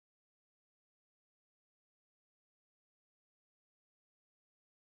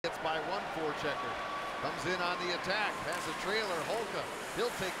by one forechecker. Comes in on the attack, has a trailer, Holka.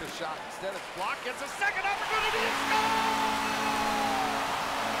 He'll take the shot. Instead it's blocked, gets a second opportunity and score!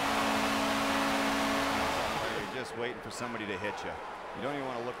 You're just waiting for somebody to hit you. You don't even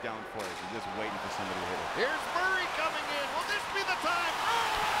want to look down for it. You're just waiting for somebody to hit it. Here's Murray coming in. Will this be the time? Oh,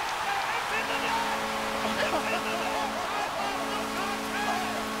 it's in the net! It's in the net!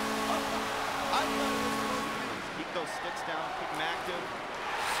 Keep those sticks down, keep them active.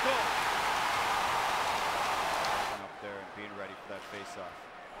 Score! Up there and being ready for that face-off.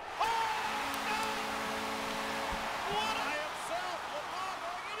 Oh, no! What by himself! LeBron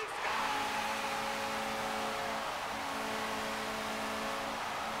going in, he scores!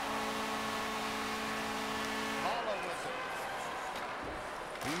 Hollow with it.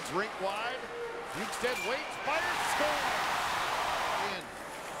 Feeds rink wide. Bukestead waits, fires, scores! In.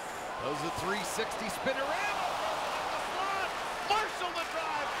 Does a 360 spin around. Marshall the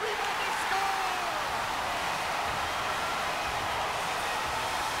drive, rebound to score!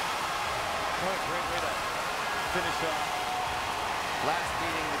 What a great way to finish off last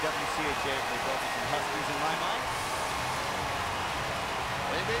meeting in the WCHA for the Huskies in my mind.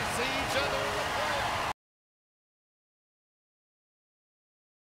 They may see each other